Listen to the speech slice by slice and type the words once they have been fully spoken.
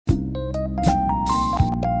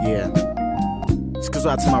Yeah. This goes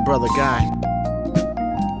out to my brother Guy.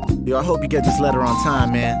 Yo, I hope you get this letter on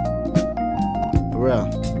time, man. For real.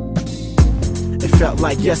 It felt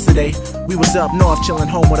like yesterday. We was up north chillin'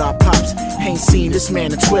 home with our pops. Ain't seen this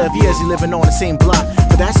man in 12 years, he living on the same block.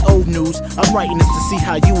 But that's old news, I'm writing this to see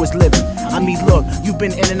how you was living. I mean, look, you've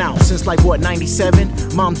been in and out since like what,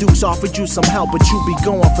 97? Mom Dukes offered you some help, but you be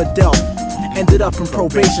going for Delph. Ended up in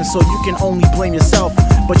probation, so you can only blame yourself.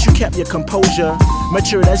 But you kept your composure,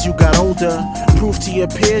 matured as you got older. Prove to your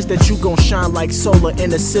peers that you gon' shine like solar in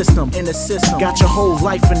the system. Got your whole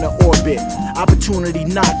life in the orbit. Opportunity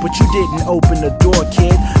knocked, but you didn't open the door,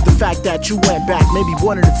 kid. The fact that you went back maybe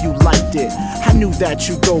wondered if you liked it. I knew that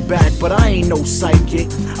you'd go back, but I ain't no psychic.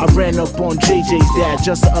 I ran up on JJ's dad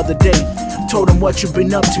just the other day. Told him what you've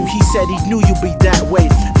been up to, he said he knew you'd be that way.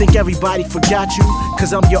 Think everybody forgot you,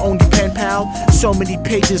 cause I'm your only pen pal? So many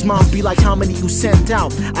pages, mom be like, how many you sent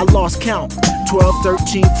out? I lost count, 12,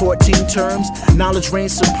 13, 14 terms. Knowledge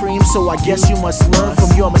reigns supreme, so I guess you must learn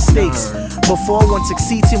from your mistakes. Before one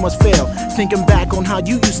succeeds, he must fail. Thinking back on how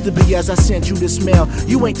you used to be as I sent you this mail.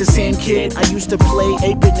 You ain't the same kid I used to play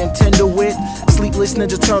 8-bit Nintendo with. Sleepless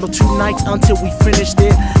Ninja Turtle 2 nights until we finished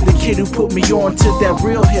it. The kid who put me on to that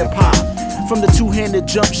real hip-hop. From the two-handed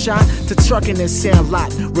jump shot to trucking in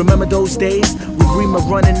Sandlot. Remember those days? We dream of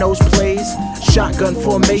running those plays. Shotgun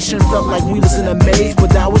formation felt like we was in a maze, but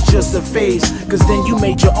that was just a phase. Cause then you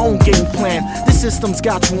made your own game plan. The system's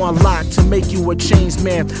got you on lock to make you a changed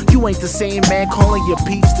man. You ain't the same man calling your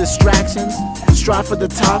peeps distractions. Strive for the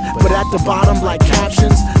top, but at the bottom like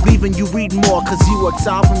captions. Leaving you read more cause you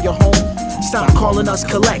exiled from your home. Stop calling us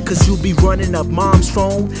collect cause you be running up mom's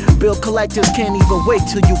phone. Bill collectors can't even wait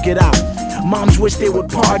till you get out. Moms wish they would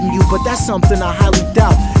pardon you, but that's something I highly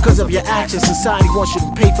doubt. Cause of your actions, society wants you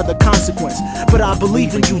to pay for the consequence. But I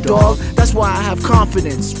believe in you, dog, that's why I have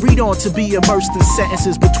confidence. Read on to be immersed in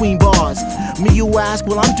sentences between bars. Me, you ask,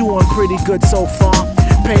 well, I'm doing pretty good so far.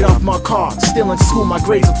 Paid off my car, still in school, my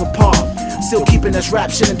grades up to par. Still keeping this rap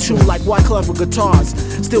shit in tune like white clever guitars.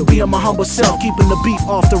 Still being my humble self, keeping the beef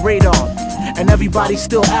off the radar. And everybody's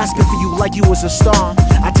still asking for you like you was a star.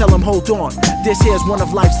 I tell them, hold on, this here's one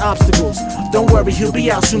of life's obstacles. Don't worry, he'll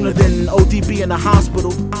be out sooner than an ODB in the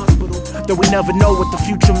hospital. Though we never know what the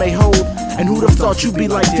future may hold. And who'd have thought you'd be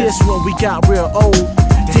like this when we got real old?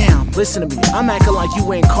 Damn, listen to me, I'm acting like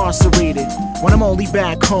you ain't incarcerated when I'm only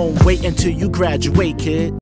back home waiting till you graduate, kid.